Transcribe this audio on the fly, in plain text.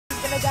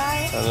banana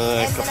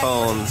guy.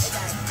 Capones.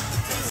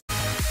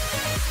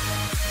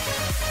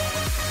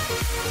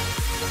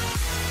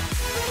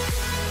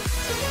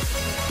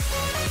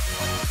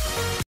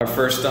 Our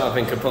first stop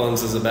in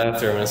Capones is the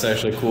bathroom, and it's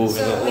actually cool because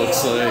it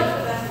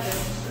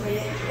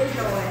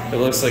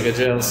looks like a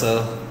jail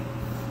cell.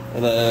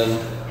 And then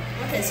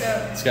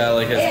it's got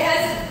like it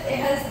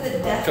has the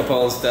death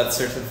Capone's death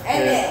certificate.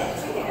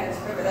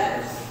 Remember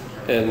that.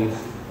 And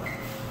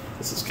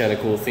this is kind of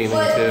cool theming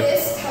but too.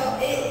 This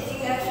if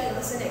you actually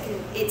listen,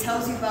 it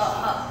tells you about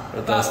how.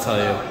 It does tell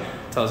you.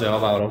 It tells you all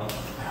about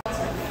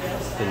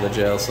them in the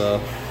jail cell.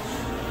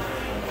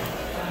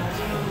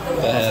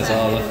 That has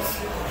all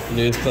the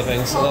news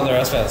clippings, and then the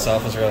restaurant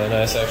itself is really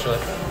nice actually.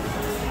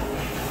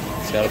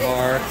 It's got a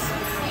bar.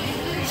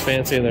 It's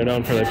fancy, and they're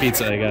known for their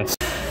pizza, I guess.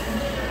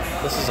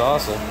 This is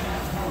awesome.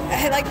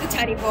 I like the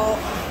tiny bowl.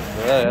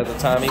 Yeah, the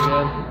Tommy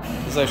gun.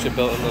 This is actually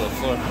built into the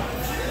floor.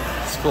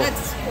 It's cool.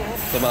 That's cool.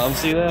 Did Mom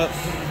see that?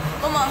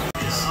 Mama.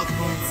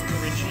 Capones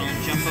original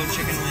jumbo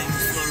chicken wings,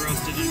 slow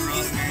roasted in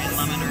rosemary,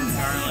 lemon or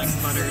garlic,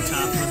 butter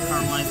topped with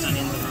caramelized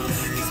onions and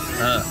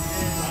rosemary.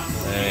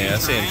 Hey, I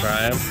see him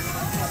try them.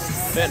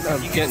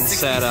 I'm getting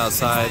sad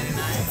outside.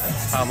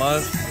 How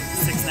much?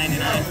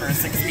 $6.99 for a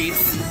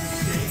 6-piece.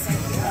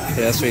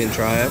 Yeah, so we can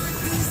try it.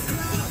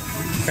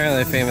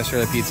 Apparently they're famous for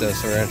the pizza,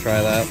 so we're gonna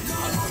try that.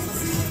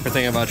 We're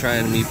thinking about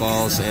trying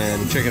meatballs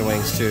and chicken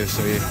wings too,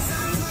 so we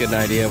get an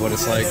idea of what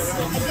it's like.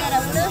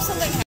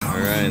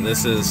 Alright,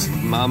 this is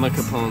Mama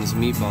Capone's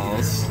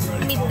meatballs.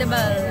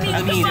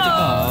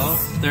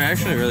 Meatballs. They're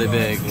actually really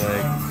big.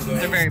 Like,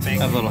 They're very big.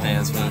 have little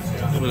hands, but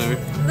whatever.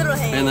 Little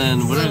hands. And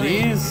then what are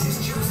these?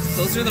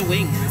 Those are the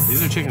wings.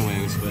 These are chicken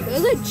wings, but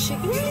Those are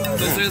chicken wings?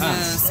 Those are the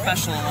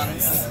special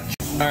ones.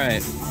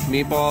 alright,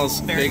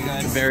 meatballs, Very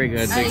good. very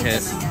good, big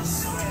hit.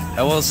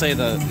 I will say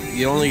that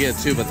you only get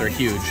 2, but they're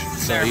huge,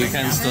 so you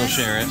can still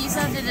share it. You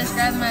have to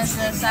describe them as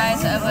the size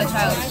of a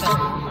child's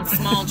foot. A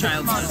small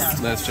child's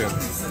foot. That's true.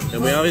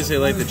 And we obviously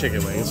like the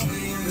chicken wings.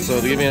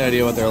 So to give you an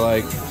idea what they're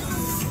like,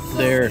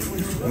 they're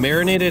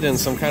marinated in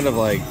some kind of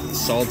like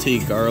salty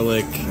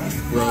garlic,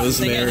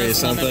 rosemary,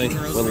 something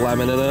with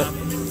lemon in it.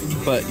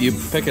 But you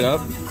pick it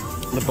up,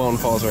 the bone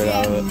falls right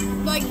out of it.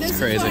 Like this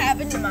crazy. is what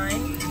happened to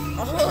mine.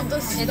 All of the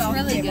stuff It's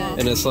really came good. off.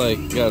 And it's like,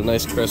 got a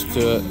nice crisp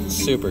to it. It's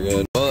super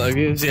good. Well, it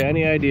gives you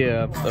any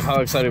idea of how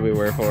excited we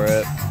were for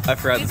it. I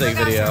forgot to take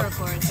video.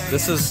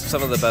 This is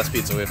some of the best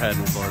pizza we've had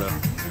in Florida.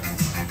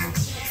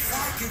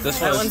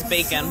 That one's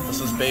bacon.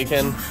 This was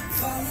bacon.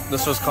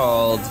 This was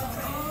called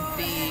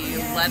The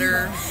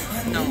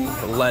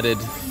leaded.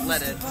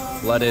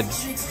 leaded.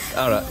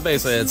 I don't know.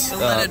 Basically, it's The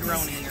leaded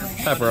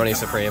roni. pepperoni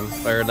supreme,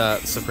 or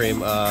not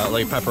supreme,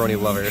 like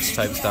pepperoni lovers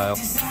type style.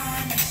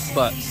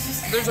 But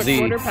There's a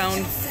quarter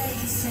pound.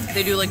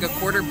 They do like a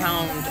quarter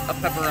pound of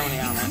pepperoni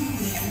on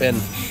it. and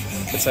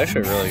it's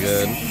actually really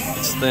good.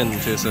 It's thin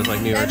too, so it's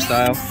like New York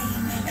style.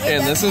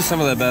 And this is some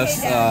of the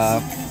best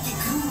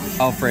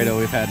Alfredo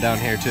we've had down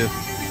here too.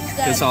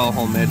 It's all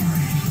homemade.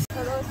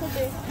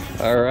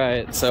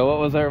 Alright, so what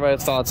was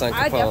everybody's thoughts on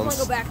I definitely Capones?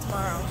 go back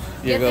tomorrow.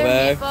 You go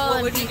back?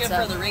 What would you give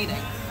for the rating?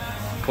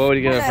 What would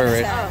you give it for?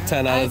 10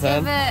 10 out of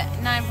 10? I give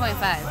it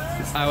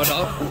 9.5. I would,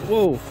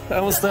 whoa,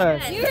 that was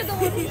that. You're the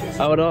one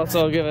who I would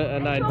also give it a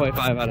 9.5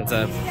 out of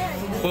 10.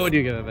 What would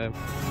you give it, babe?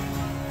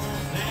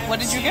 What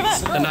did you give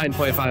it? A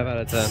 9.5 out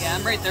of 10. Yeah,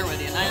 I'm right there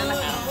with you.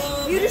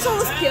 9.5. You just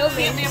almost killed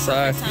me.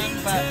 Sorry.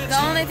 The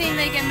only thing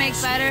they can make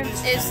better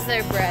is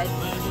their bread.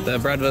 The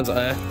bread was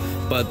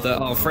but the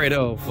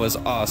Alfredo was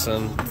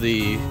awesome.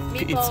 The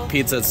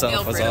pizza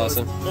itself was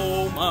awesome.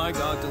 Oh my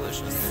god,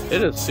 delicious.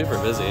 It is super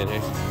busy in here.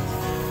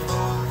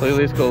 Look at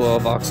these cool little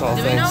Vauxhall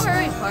Do we know things.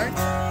 where we parked?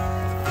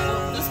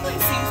 This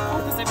place seems cool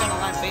because they've got a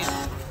live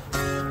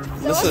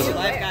band. This There's is a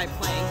live guy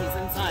playing. He's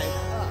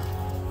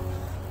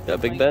inside.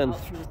 got Big Ben.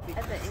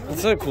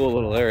 It's a cool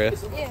little area.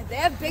 Yeah, they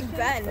have Big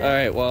Ben. All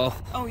right, well,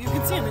 Oh, you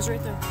can see him. He's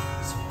right there.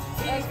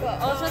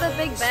 Also, the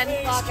Big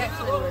Ben clock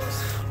actually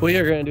works. we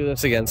are going to do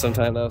this again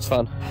sometime. That was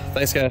fun.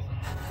 Thanks, guys.